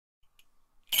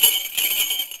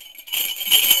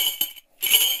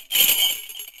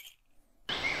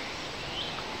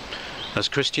As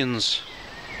Christians,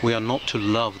 we are not to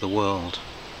love the world.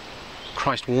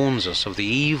 Christ warns us of the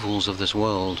evils of this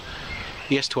world.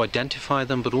 Yes, to identify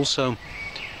them, but also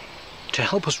to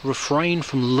help us refrain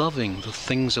from loving the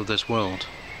things of this world.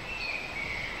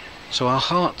 So our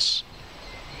hearts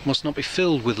must not be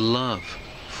filled with love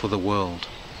for the world.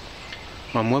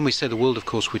 And when we say the world, of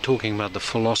course, we're talking about the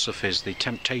philosophies, the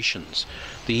temptations,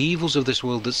 the evils of this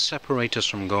world that separate us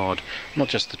from God, not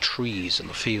just the trees and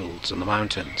the fields and the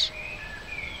mountains.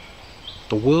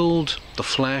 The world, the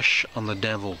flesh, and the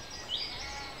devil,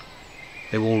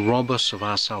 they will rob us of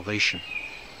our salvation.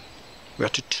 We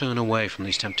have to turn away from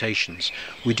these temptations.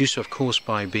 We do so, of course,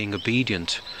 by being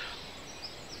obedient.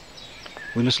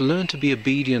 We must learn to be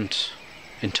obedient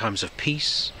in times of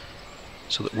peace,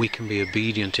 so that we can be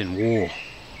obedient in war.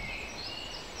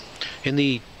 In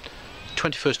the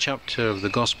 21st chapter of the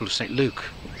Gospel of St. Luke,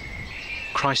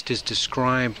 Christ is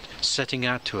described setting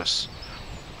out to us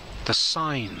the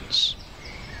signs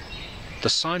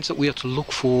that we are to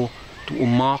look for that will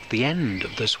mark the end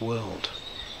of this world,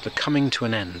 the coming to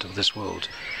an end of this world.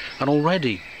 And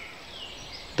already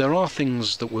there are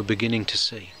things that we're beginning to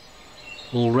see.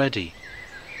 Already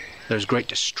there's great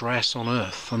distress on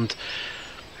earth, and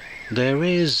there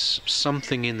is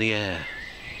something in the air,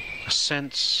 a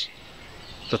sense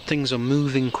that things are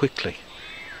moving quickly.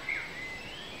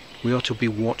 We ought to be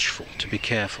watchful, to be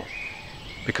careful,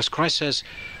 because Christ says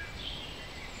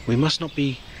we must not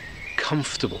be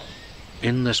comfortable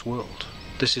in this world.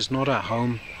 This is not our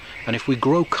home, and if we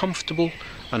grow comfortable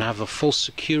and have a false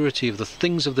security of the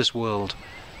things of this world,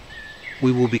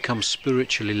 we will become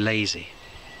spiritually lazy.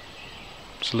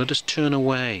 So let us turn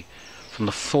away from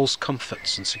the false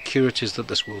comforts and securities that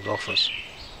this world offers.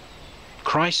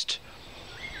 Christ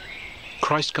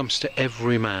comes to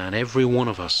every man, every one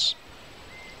of us,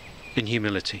 in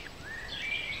humility.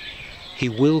 He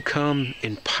will come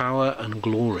in power and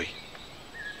glory.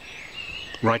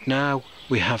 Right now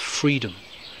we have freedom.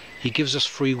 He gives us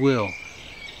free will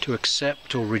to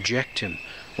accept or reject him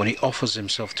when he offers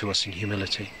himself to us in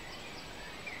humility.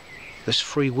 This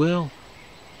free will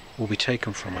be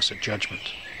taken from us at judgment.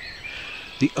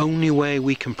 The only way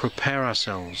we can prepare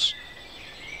ourselves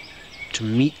to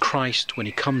meet Christ when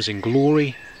he comes in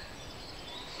glory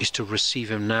is to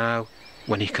receive him now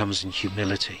when he comes in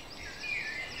humility.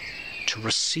 To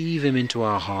receive him into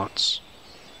our hearts.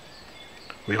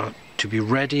 We are to be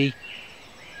ready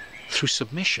through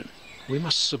submission. We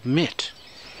must submit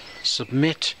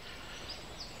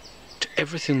to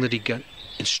everything that he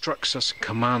instructs us,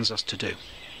 commands us to do.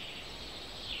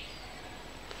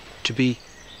 To be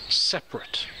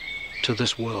separate to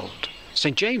this world.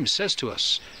 St. James says to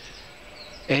us,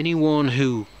 anyone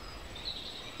who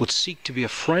would seek to be a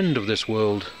friend of this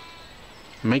world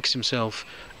makes himself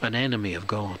an enemy of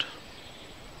God.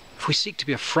 If we seek to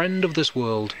be a friend of this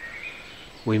world,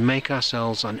 we make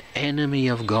ourselves an enemy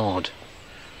of God,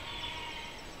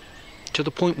 to the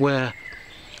point where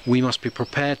we must be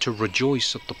prepared to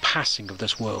rejoice at the passing of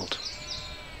this world.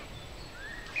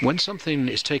 When something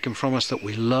is taken from us that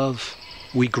we love,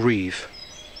 we grieve.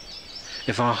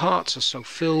 If our hearts are so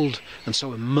filled and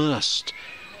so immersed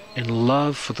in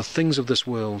love for the things of this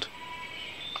world,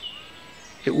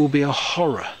 it will be a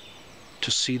horror to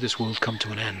see this world come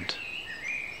to an end.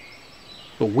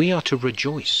 But we are to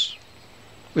rejoice.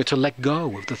 We are to let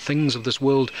go of the things of this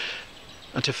world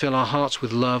and to fill our hearts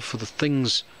with love for the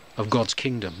things of God's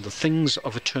kingdom, the things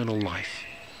of eternal life,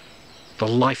 the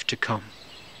life to come.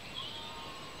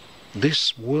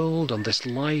 This world and this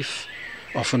life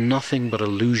offer nothing but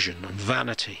illusion and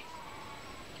vanity.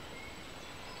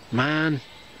 Man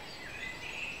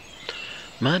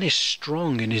is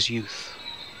strong in his youth,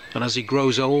 and as he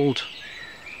grows old,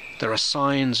 there are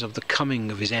signs of the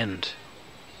coming of his end.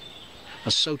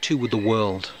 And so too with the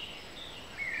world.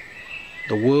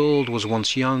 The world was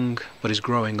once young, but is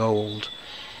growing old,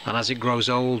 and as it grows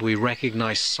old, we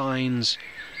recognize signs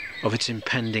of its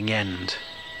impending end.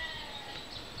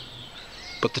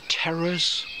 But the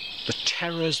terrors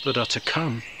that are to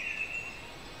come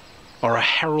are a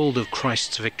herald of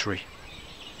Christ's victory.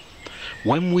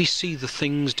 When we see the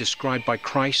things described by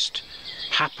Christ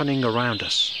happening around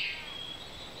us,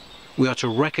 we are to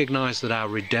recognize that our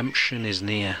redemption is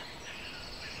near,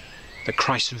 that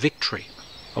Christ's victory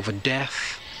over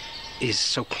death is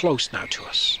so close now to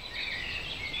us.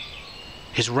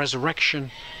 His resurrection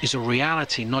is a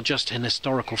reality, not just an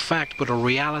historical fact, but a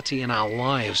reality in our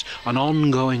lives, an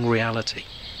ongoing reality.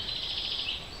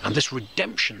 And this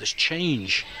redemption, this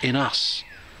change in us,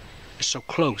 is so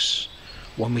close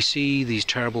when we see these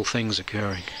terrible things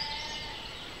occurring.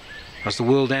 As the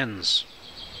world ends,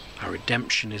 our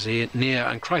redemption is near,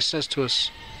 and Christ says to us,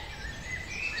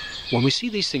 When we see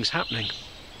these things happening,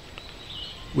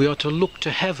 we are to look to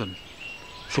heaven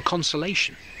for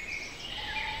consolation.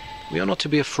 We are not to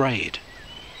be afraid.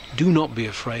 Do not be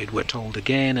afraid, we're told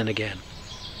again and again.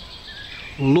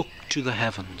 Look to the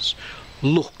heavens.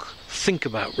 Look, think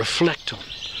about, reflect on.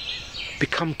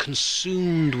 Become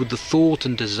consumed with the thought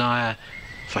and desire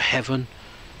for heaven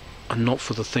and not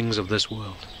for the things of this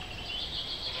world.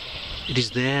 It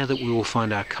is there that we will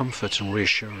find our comfort and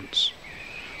reassurance.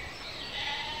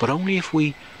 But only if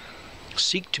we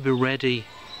seek to be ready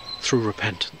through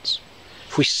repentance.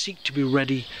 If we seek to be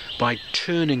ready by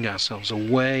turning ourselves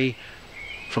away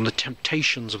from the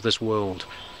temptations of this world,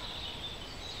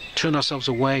 turn ourselves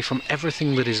away from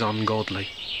everything that is ungodly,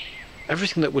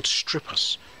 everything that would strip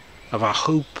us of our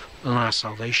hope and our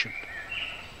salvation.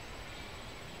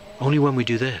 Only when we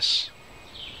do this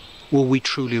will we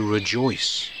truly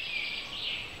rejoice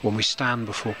when we stand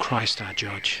before Christ our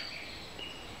Judge.